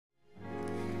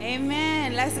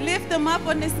Amen. Let's lift them up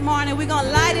on this morning. We're going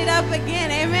to light it up again.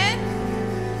 Amen.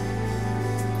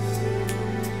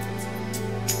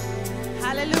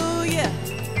 Hallelujah.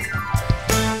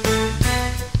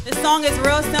 This song is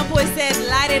real simple. It says,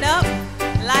 light it up.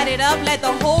 Light it up. Let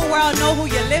the whole world know who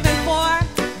you're living for.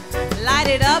 Light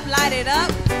it up. Light it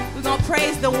up. We're going to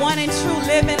praise the one and true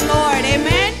living Lord.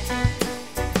 Amen.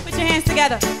 Put your hands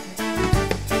together.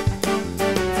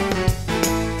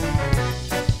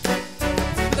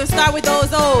 We're going to start with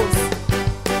those O's.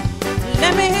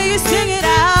 Let me hear you sing it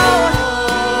out.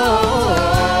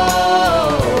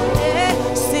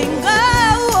 Yeah. Sing, oh.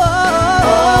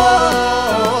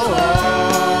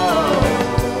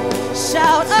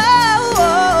 Shout, oh.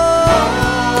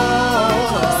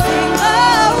 Sing,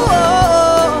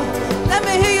 oh. Let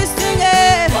me hear you sing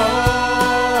it.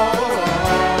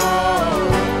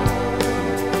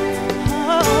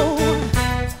 Oh,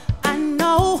 I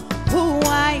know who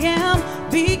I am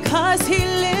because He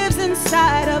lives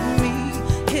inside of me.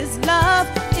 His love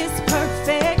is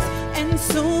perfect, and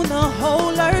soon the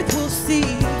whole earth will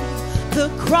see. The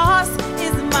cross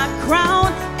is my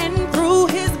crown, and through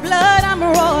His blood I'm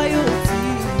royalty.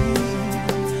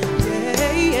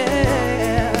 Yeah,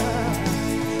 yeah.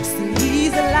 See,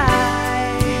 He's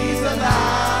alive. He's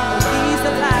alive. He's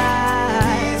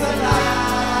alive. He's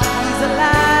alive. He's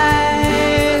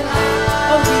alive.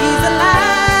 Oh, He's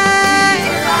alive.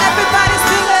 Everybody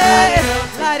sing it.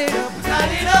 Light it up.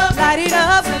 Light it up. Light it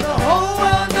up. Let the whole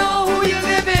world know who you're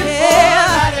living for.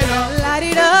 Light it up. Light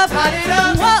it up. Light it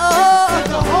up. Whoa. Let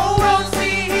the whole world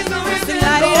see He's the risen Lord.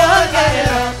 Light it up.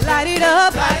 Light it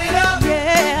up. Light it up.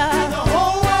 Yeah. Let the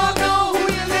whole world know who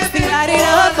you're living for. Light it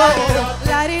up.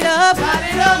 Light it up. Light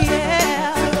it up.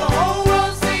 Yeah. Let the whole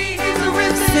world see He's the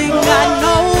risen Lord. Sing, I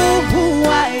know who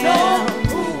I am.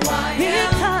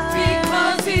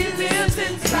 Because He lives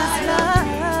inside of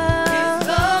me. His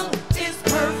love is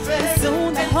perfect. Soon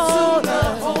the whole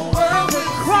world. The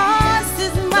cross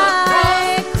is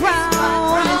my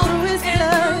crown. And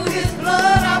through His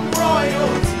blood I'm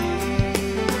royalty.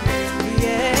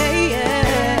 Yeah,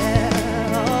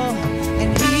 yeah. Oh,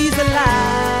 and He's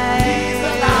alive. He's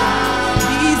alive.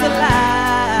 He's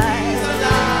alive. He's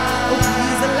alive. Oh,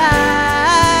 He's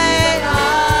alive.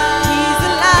 He's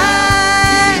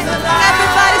alive.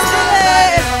 Everybody sing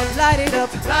it. Light it up.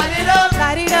 Light it up.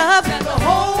 Light it up. Let the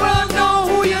whole world know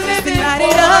who you're living for. Light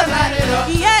it up. Light it up.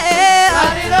 Yeah.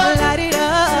 Light it up. Light it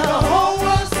up. Let the whole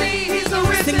world see He's the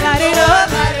risen Lord. Light it up.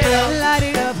 Light it up. Light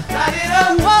it up. Light it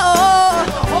up. Whoa. Let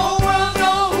the whole world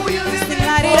know who you're living for.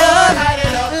 Light it up. Light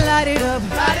it up. Light it up.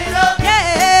 Light it up.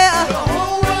 Yeah. Let the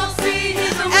whole world see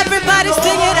He's the risen Everybody Lord.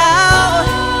 Sing it out.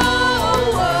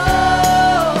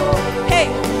 Hey,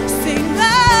 sing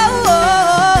out.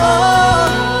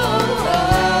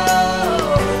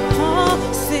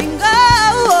 Sing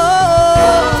out.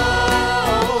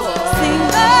 Sing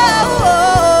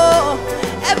out.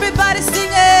 Everybody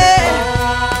sing it.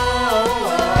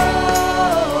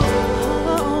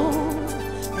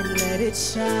 And let it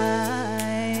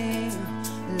shine.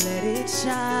 Let it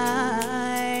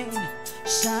shine.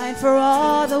 Shine for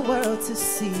all the world to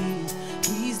see.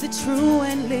 He's the true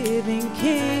and living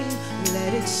King.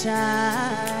 Let it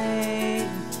shine.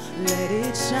 Let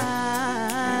it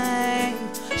shine.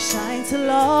 Shine till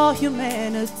all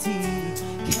humanity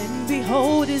can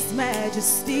behold His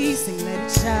majesty. Sing, let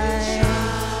it shine.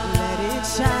 Let it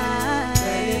shine.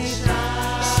 Let it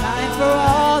shine. Shine for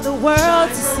all the world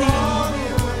to see.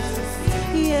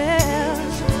 Yeah.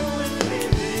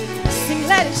 Sing,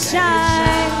 let it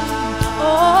shine.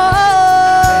 Oh,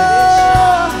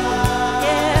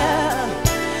 yeah.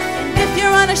 And if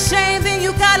you're unashamed, then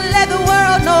you gotta let the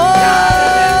world know.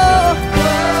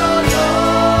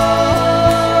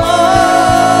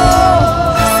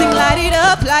 Oh, sing, light it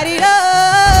up, light it up.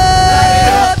 Light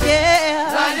it up,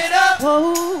 yeah. Light it up.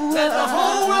 Whoa. Let the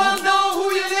whole world know who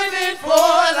you're living for.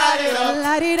 Light it up.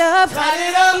 Light it up. Light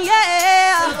it up.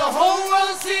 Yeah. Let the whole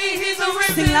world see He's a risen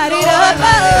Lord. Sing, light it up. Oh,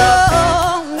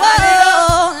 whoa.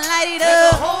 Light it up.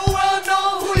 Let the whole world know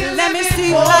who you're Let me see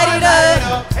you light it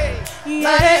up.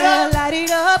 Yeah, light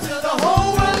it up. Till the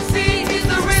whole world see He's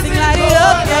the risen Lord. Light it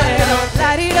up, yeah.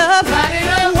 Light it up. Light it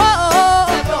up. Whoa.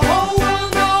 Let the whole world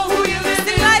know who you're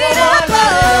living for. Light it up. Oh,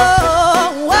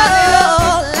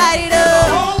 whoa. Light it up.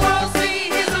 The whole world see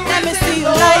He's the risen Lord. Let me see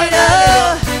you light it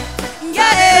up.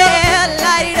 Yeah,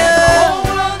 light it up. The whole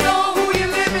world know who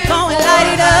you're living for. Go and light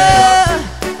it up.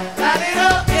 Light it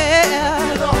up. Yeah.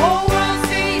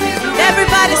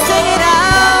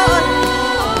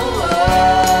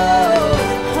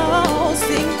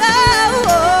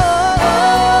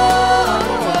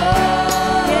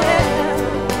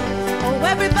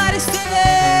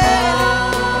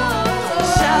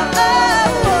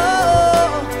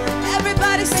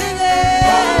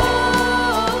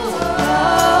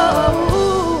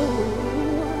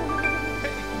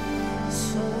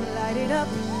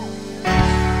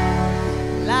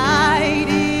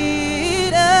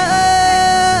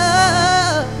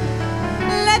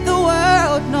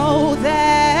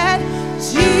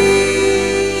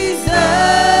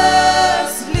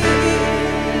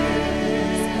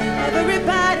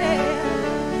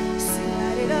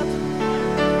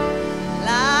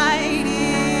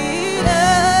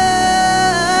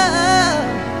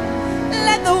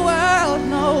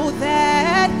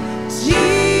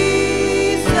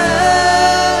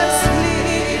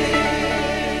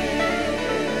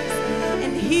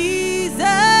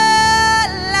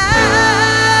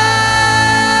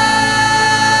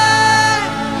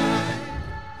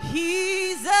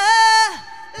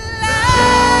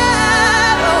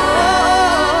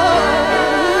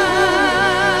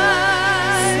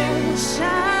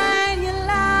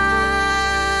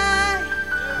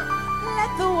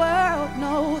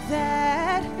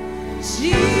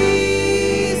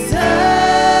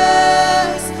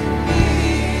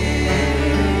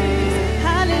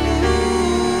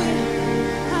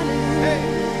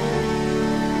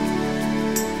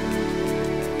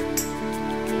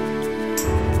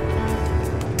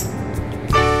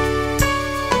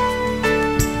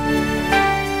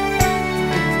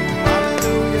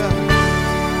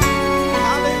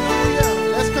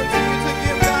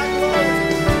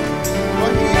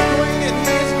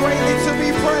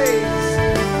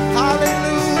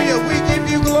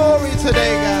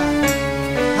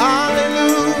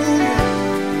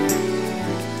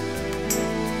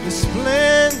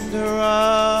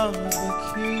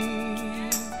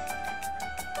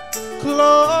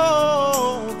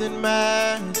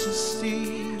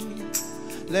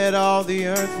 the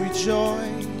earth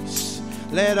rejoice.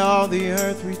 Let all the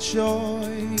earth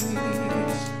rejoice.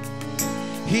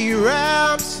 He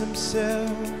wraps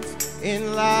himself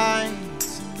in light,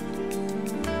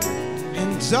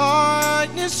 and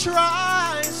darkness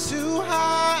tries to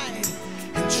hide,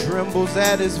 and trembles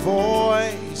at his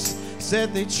voice.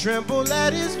 Said they tremble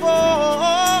at his voice.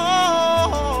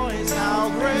 How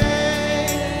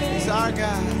great is our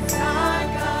God.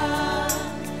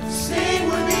 Sing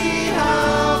with me,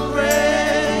 how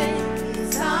great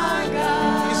is our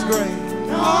God. He's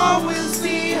great. All will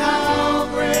see how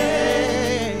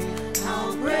great.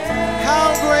 How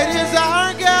great is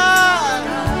our God.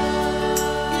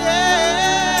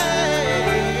 Yes.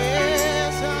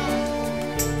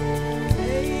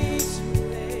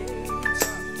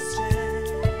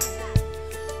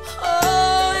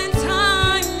 Oh, and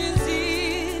time is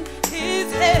in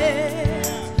his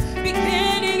hands,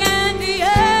 beginning and the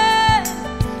end,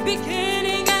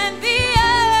 beginning and the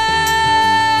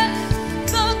end.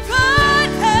 The good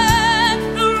and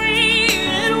the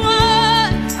real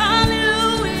one,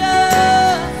 hallelujah.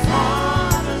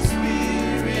 Father,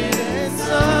 Spirit, and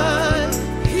Son.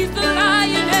 He's the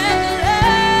lion and the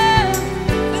lamb,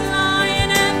 the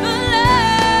lion and the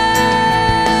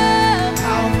lamb.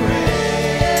 How great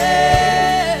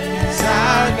is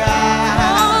our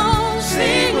God.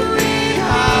 Sing with me,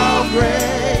 how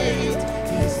great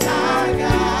is our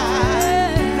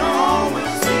God. No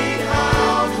one sing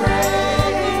how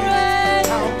great,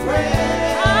 how great is our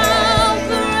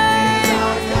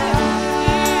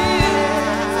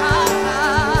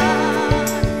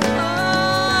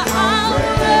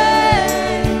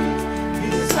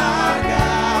is our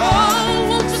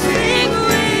God. Sing with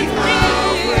me,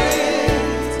 how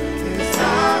great is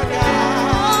our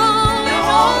God. No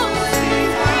one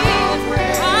sing how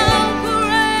great, how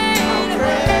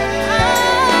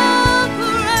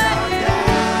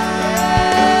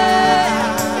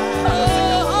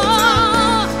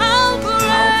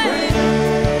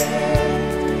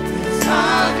is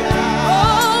our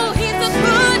God. He's a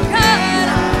good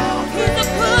God. He's a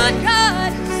good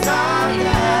God. Is our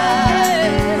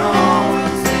God. No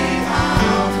one sing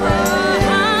how great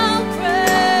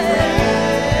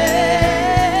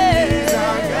is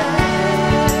our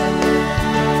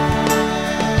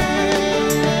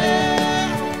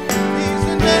He's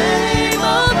the name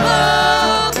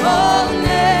above all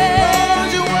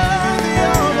names. You're worthy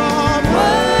of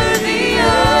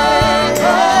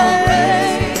all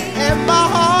praise. And my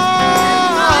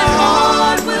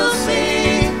heart will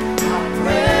sing how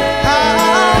great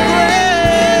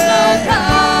is our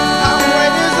God.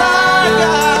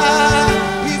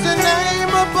 He's the name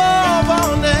above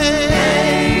all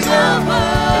names.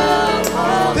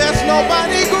 There's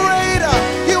nobody greater.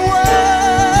 You're worthy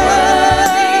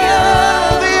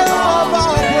of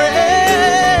all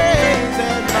praise.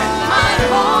 And my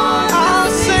heart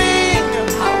I'll sing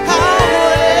how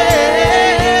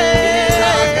great is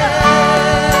our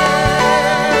God.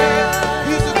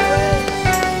 He's the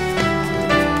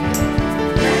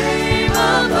name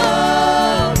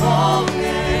above all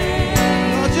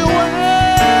names. Lord, you're worthy.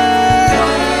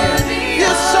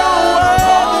 You're so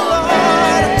worthy, Lord.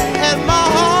 And my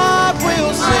heart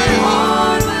will sing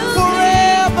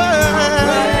forever.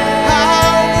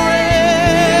 How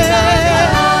great,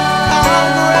 how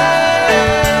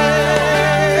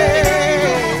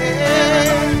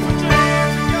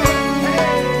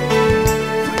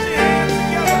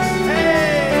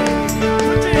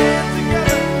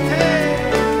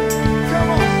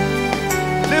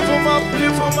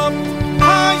Lift 'em up,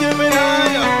 higher and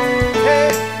higher.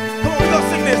 Hey, come on, go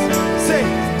sing this. Say,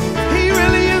 He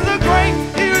really is a great,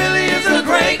 He really is a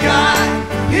great God.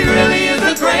 He really is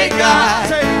a great God.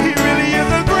 Say, He really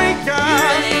is a great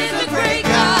God. He really is a great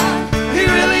God. He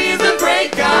really is a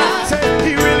great God. Say,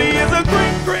 He really is a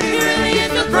great, great. He really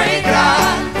is a great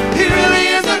God. He really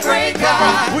is a great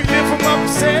God. We lift Him up and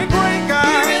say, great God.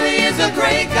 He really is a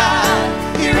great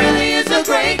God. He really is a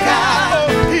great God. Oh,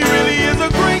 He really is a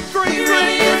great, great. He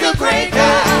really is a great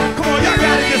God. Come on, y'all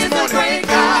got it this morning.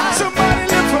 Somebody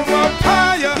lift Him up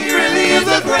higher. He really is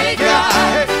a great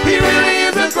God. He really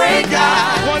is a great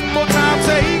God. One more time,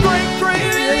 say, great, great. He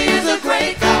really is a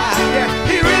great God. Yeah,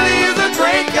 He really is a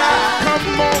great God.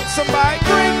 Come on, somebody,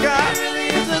 great God. He really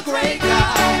is a great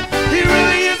God. He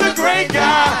really is a great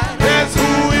God. That's who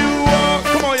you are.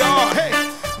 Come on, y'all. Hey,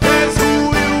 that's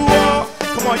who you are.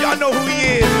 Come on, y'all know who He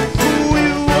is. Who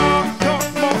you are.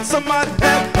 Come on, somebody.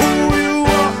 That's who you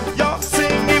are. Y'all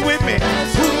sing it with me.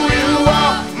 That's who you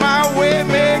are. My way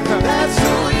maker. That's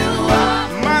who you are.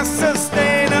 My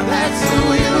sustainer. That's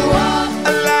who you are.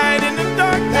 A light in the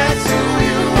dark. That's who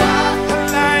you are. A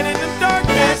light in the dark.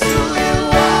 That's who you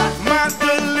are. My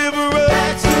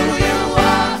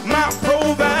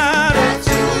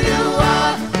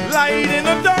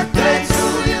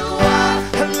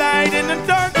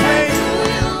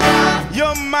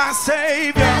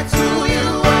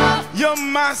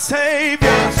my Savior.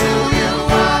 That's who you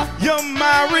are. You're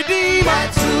my Redeemer.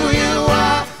 That's who you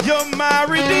are. You're my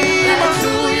Redeemer. That's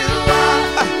who you are.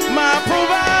 My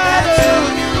provider. That's who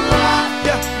you are.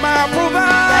 Yeah, my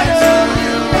provider. That's who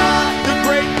you are. The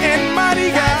great and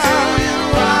mighty God. That's who you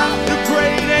are. The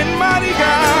great and mighty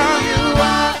That's God. who you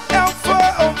are. Alpha,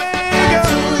 Omega.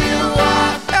 That's who you are.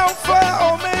 Alpha,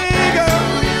 Omega. That's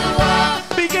who you are.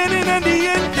 Beginning and the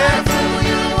end. That's who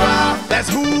you are. That's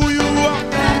who you are.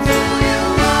 That's who you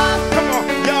are. Come on,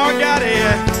 y'all got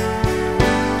it.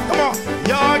 Come on,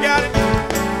 y'all got it.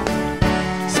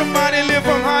 Somebody lift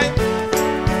them high.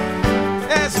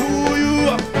 That's who you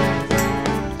are.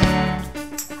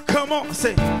 Come on,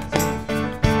 say.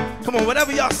 Come on,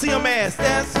 whatever y'all see him as.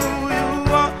 That's who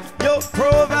you are. Your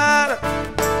provider.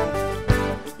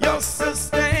 Your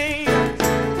sustainer.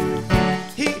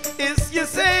 He is your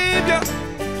savior.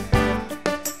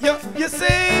 Your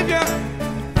savior.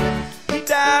 He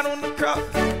died on the cross.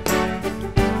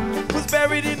 Was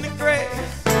buried in the grave.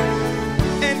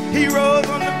 And he rose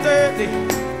on the third day.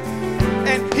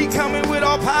 And he coming with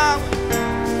all power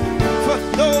for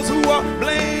those who are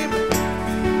blamed,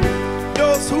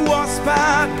 those who are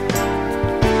spied.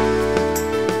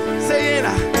 Say it,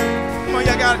 come on,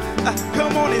 y'all got it.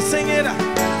 Come on and sing it.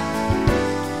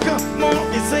 Come on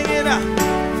and sing it.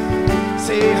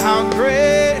 Say how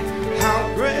great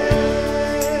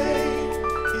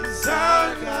is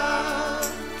our God.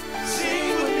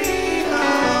 Sing with me,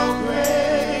 how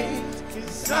great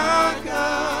is our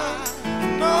God.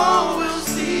 No, we'll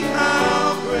see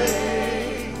how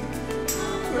great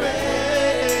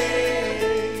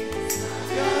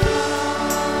God.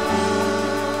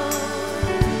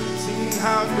 See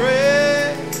how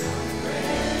great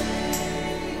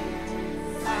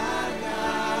our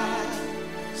God.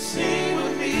 Sing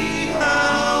with me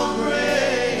how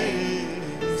great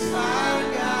is our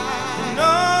God.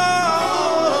 No,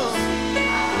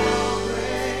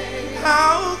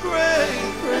 how great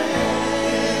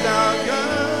is our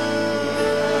God.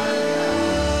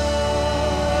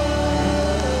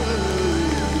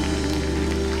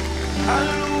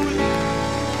 Hallelujah.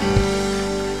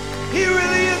 He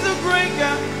really is a great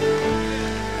God.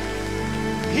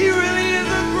 He really is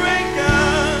a great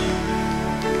God.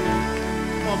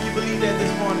 Come on, if you believe that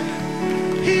this morning.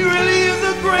 He really is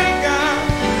a great God.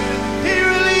 He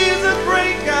really is a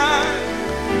great God.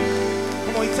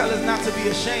 Come on, he tell us not to be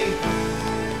ashamed.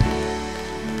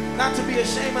 Not to be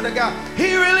ashamed of the God.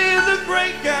 He really is a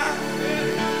great God.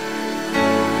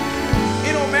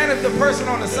 It don't matter if the person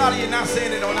on the side of you not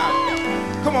saying it or not.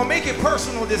 Come on, make it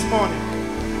personal this morning.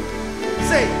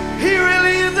 Say, he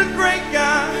really is a great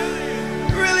God.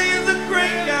 Really is a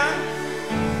great God.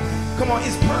 Come on,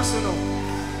 it's personal.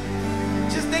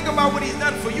 Just think about what he's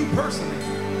done for you personally.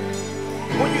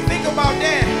 When you think about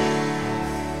that,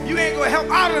 you ain't gonna help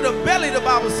out of the belly, the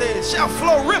Bible says, shall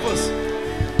flow rivers.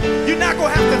 You're not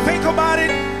gonna have to think about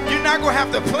it. You're not gonna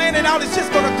have to plan it out. It's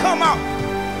just gonna come out.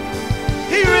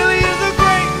 He really is a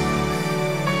great.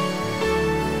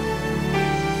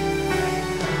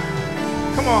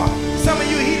 Come on. Some of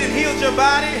you, he done healed your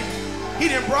body. He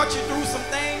done brought you through some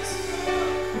things.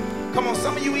 Come on,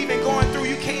 some of you even going through,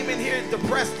 you came in here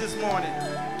depressed this morning.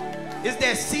 It's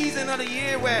that season of the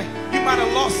year where you might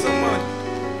have lost someone.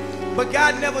 But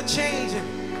God never changed him.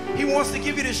 He wants to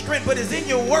give you the strength, but it's in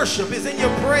your worship, it's in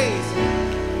your praise.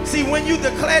 See, when you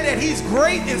declare that he's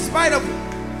great, in spite of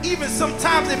even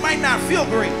sometimes it might not feel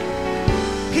great,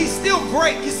 he's still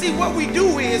great. You see, what we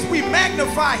do is we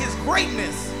magnify his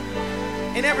greatness,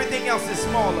 and everything else is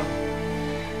smaller.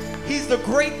 He's the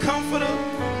great comforter,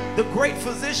 the great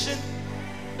physician.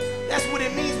 That's what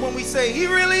it means when we say he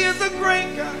really is a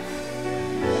great God.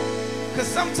 Because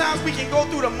sometimes we can go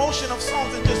through the motion of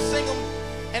songs and just sing them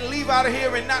and leave out of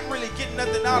here and not really get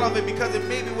nothing out of it because it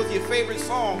maybe was your favorite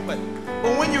song. But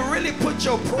when you really put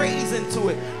your praise into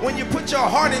it, when you put your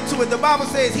heart into it, the Bible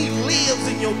says he lives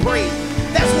in your praise.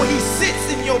 That's when he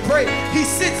sits in your praise. He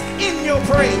sits in your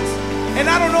praise. And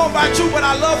I don't know about you, but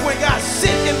I love when God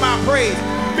sits in my praise,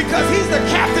 because he's the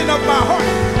captain of my heart,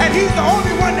 and he's the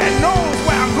only one that knows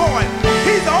where I'm going.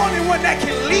 He's the only one that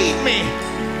can lead me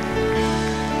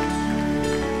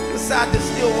beside the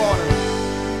still water.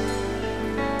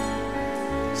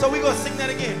 So we're going to sing that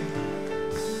again.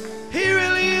 He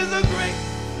really is a great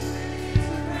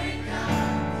God.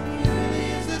 He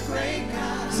really is a great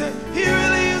God. Say, he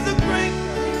really is a great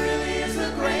God. He really is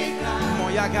a great God. Come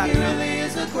on, y'all got it. He really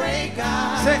is a great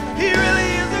God. Say, he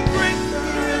really is a great God.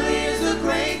 He really is a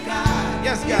great God.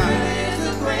 Yes, God. He really is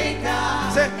a great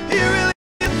God. Say, he really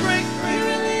is a great God. He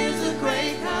really is a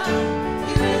great God.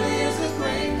 He really is a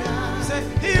great God. Say,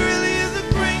 he really is a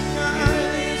great God. He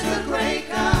really is a great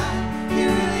God. He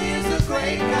really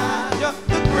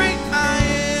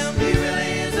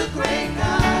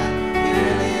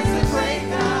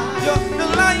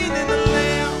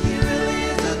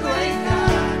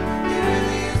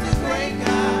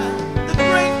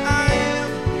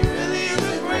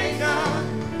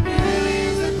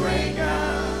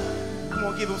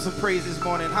give him some praise this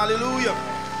morning. Hallelujah.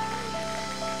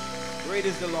 Great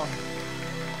is the Lord.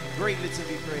 Greatly to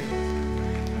be praised.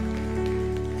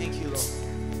 Thank you, Lord.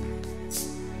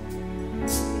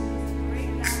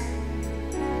 Great God.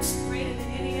 Greater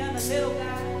than any other little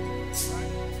God.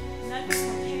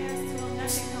 Nothing compares to him.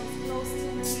 Nothing comes close to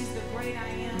him. He's the great I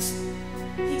am.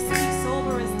 He speaks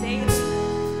over us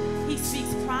daily. He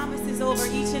speaks promises over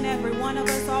each and every one of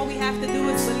us. All we have to do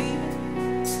is believe it.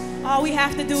 All we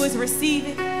have to do is receive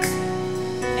it.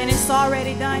 And it's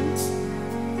already done.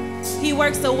 He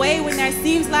works a way when there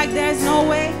seems like there's no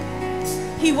way.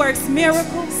 He works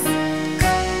miracles.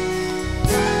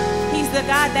 He's the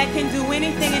God that can do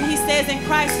anything. And he says in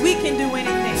Christ we can do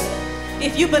anything.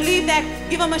 If you believe that,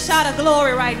 give him a shout of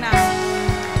glory right now.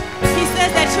 He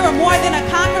says that you're more than a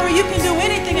conqueror. You can do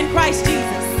anything in Christ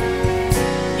Jesus.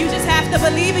 You just have to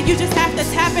believe it. You just have to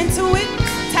tap into it.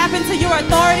 Tap into your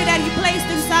authority that he placed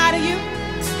inside of you.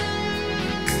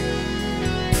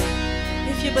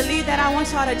 If you believe that, I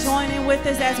want y'all to join in with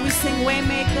us as we sing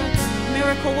Waymaker,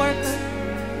 Miracle Worker.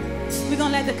 We're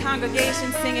going to let the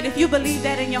congregation sing it. If you believe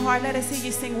that in your heart, let us hear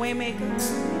you sing Waymaker.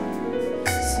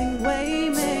 Sing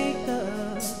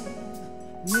Waymaker,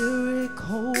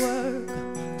 miracle work,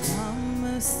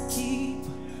 promise keep,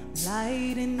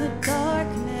 light in the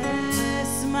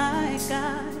darkness, my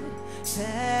God.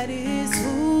 That is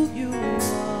who you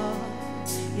are.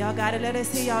 Y'all gotta let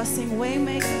us hear y'all sing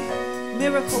Waymaker,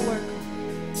 Miracle Worker,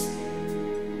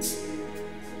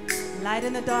 light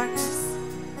in the darkness.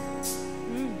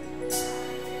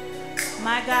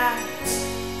 My God,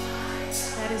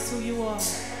 that is who you are.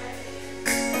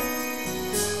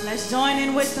 Let's join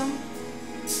in with them.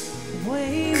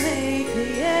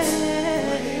 Waymaker, yeah.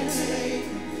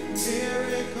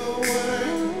 Miracle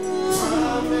work,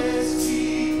 promise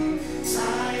keep,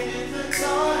 light in the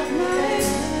darkness.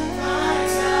 My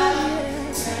God,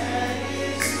 that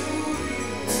is who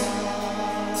you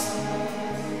are.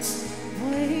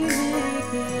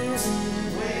 Waymaker,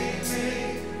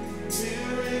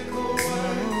 miracle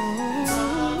work,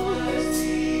 promise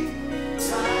keep,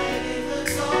 light in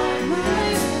the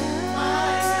darkness.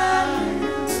 My God,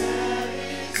 that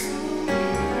is who you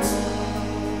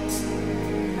are.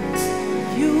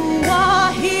 you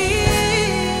are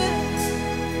here,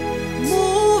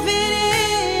 moving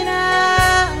in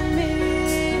our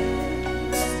midst.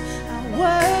 I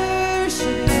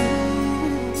worship you.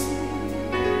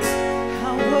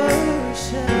 I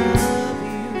worship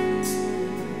you.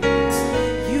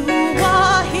 You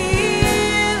are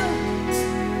here,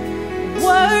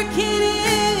 working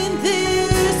in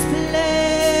this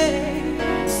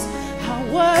place. I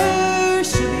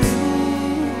worship you.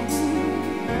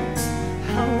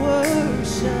 I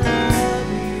worship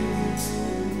you.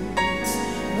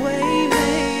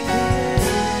 Waymaker,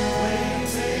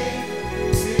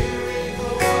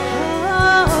 Miracle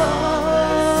work,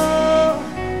 oh,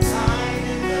 light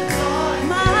in the darkness.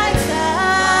 my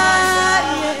God,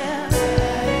 yeah.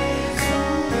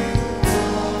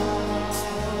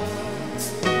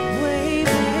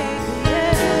 Waymaker,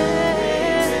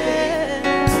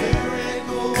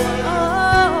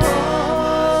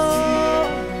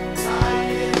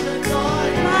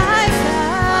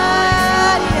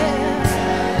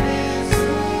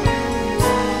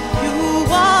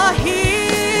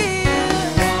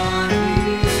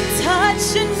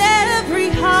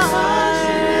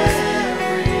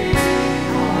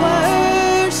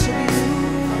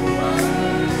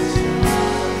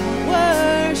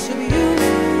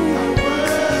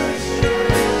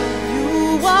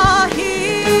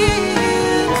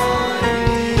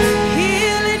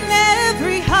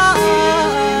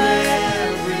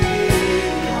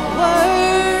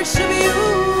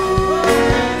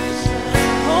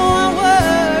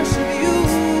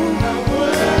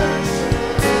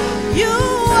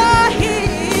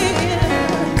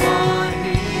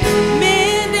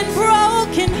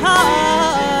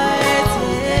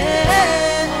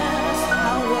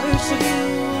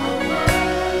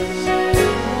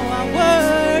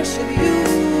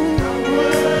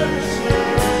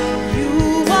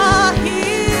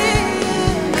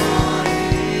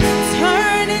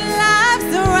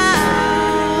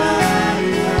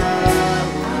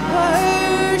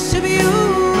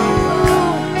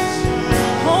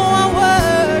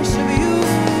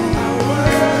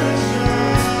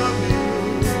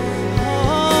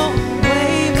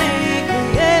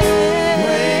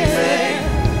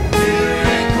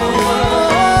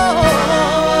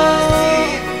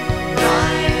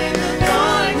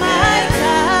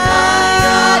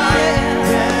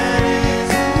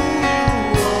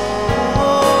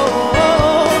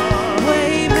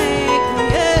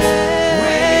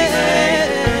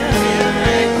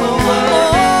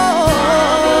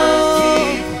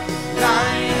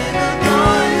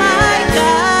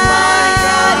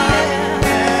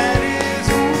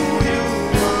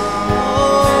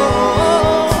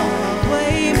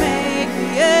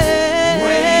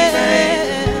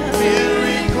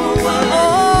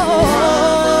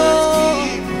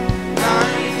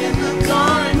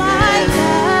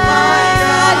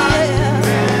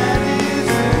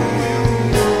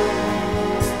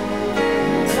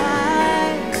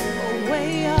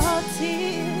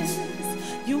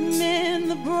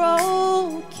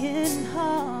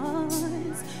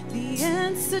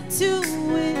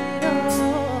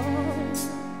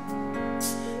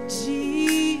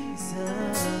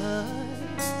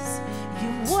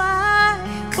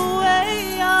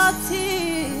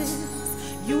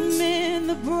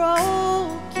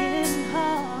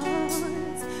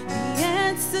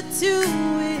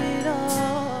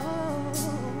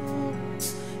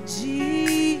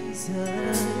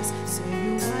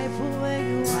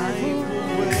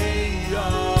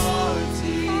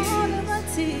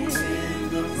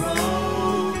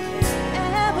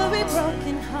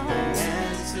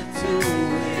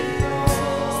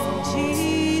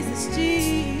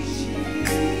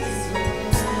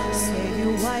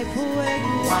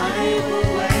 wipe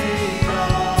away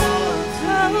all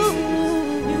tears.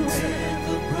 You mend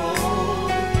the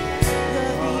broken.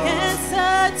 You're the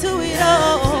answer to it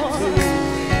all.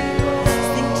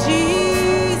 Sing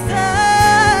Jesus,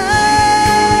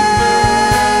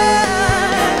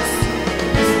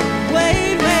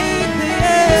 Waymaker,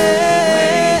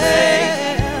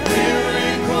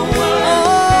 Miracle worker,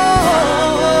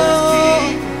 promise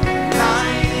keep,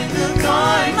 light in the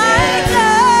darkness.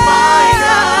 my My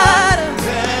God, God.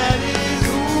 that is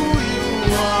who you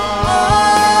are.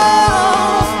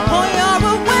 Oh, you're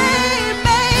a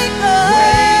waymaker.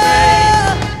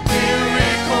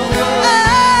 Miracle worker,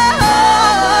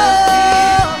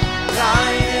 Oh,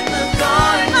 light in the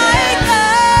darkness. my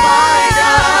My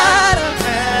God. God,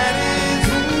 that is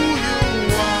who you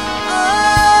are.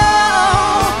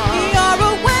 Oh, you're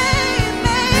a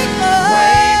waymaker.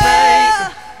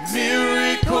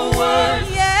 Miracle worker,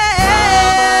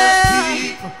 Yeah.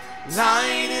 keep,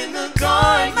 light in the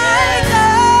darkness. My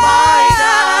My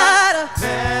God, God.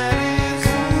 that is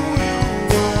who you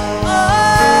are.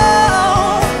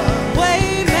 Oh,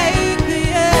 waymaker.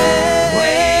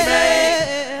 Yeah.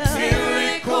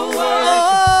 Miracle worker,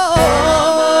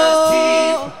 Oh,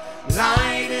 keep,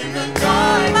 light in the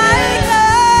darkness. my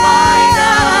My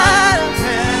God, God.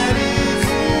 that is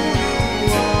who you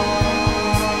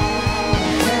are.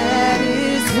 That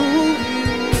is who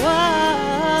you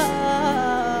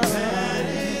are. That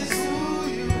is who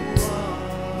you are.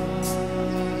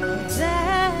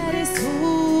 That is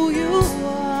who you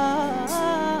are.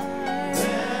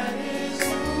 That is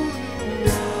who you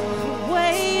are.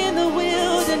 Way in the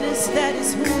wilderness, that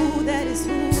is who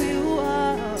you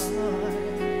are.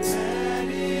 That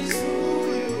is who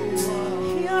you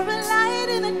are. You're a light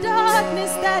in the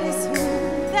darkness, that is who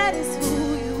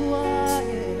you are.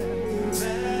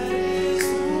 That is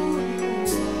who you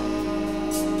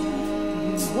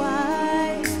You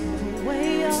wipe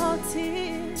away all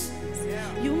tears.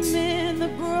 You mend the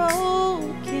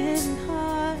broken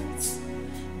hearts.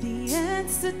 The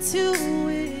answer to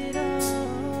it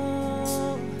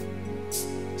all,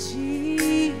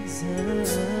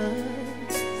 Jesus.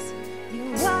 You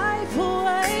wipe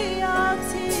away all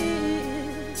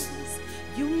tears.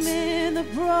 You mend the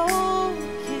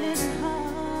broken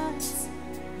hearts.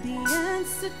 The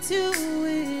answer to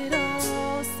it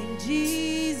all, sing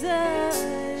Jesus,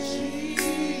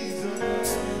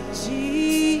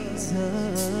 Jesus,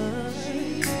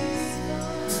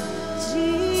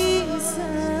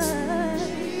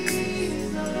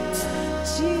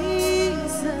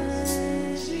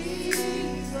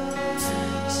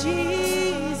 Jesus,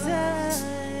 Jesus.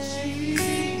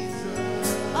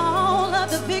 All of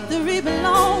the victory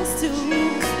belongs to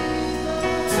you.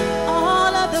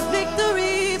 All of the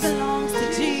victory belongs to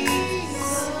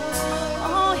Jesus.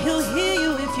 Oh, he'll hear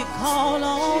you if you call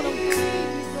on him.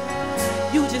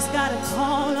 You just gotta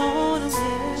call on him.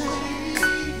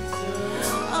 Yeah.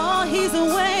 Oh, he's a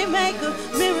way maker,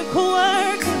 miracle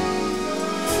worker.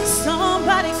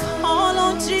 Somebody call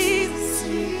on Jesus.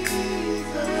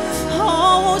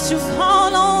 Oh, won't you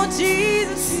call on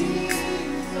Jesus?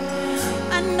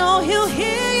 I know he'll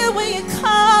hear you when you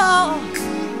call.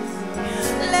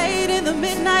 Late in the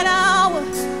midnight hour,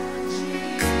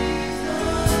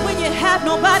 when you have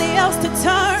nobody else to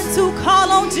turn to,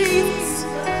 call on Jesus.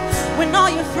 When all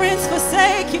your friends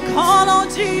forsake you, call on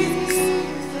Jesus.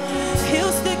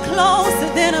 He'll stick closer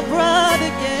than a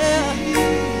brother, yeah.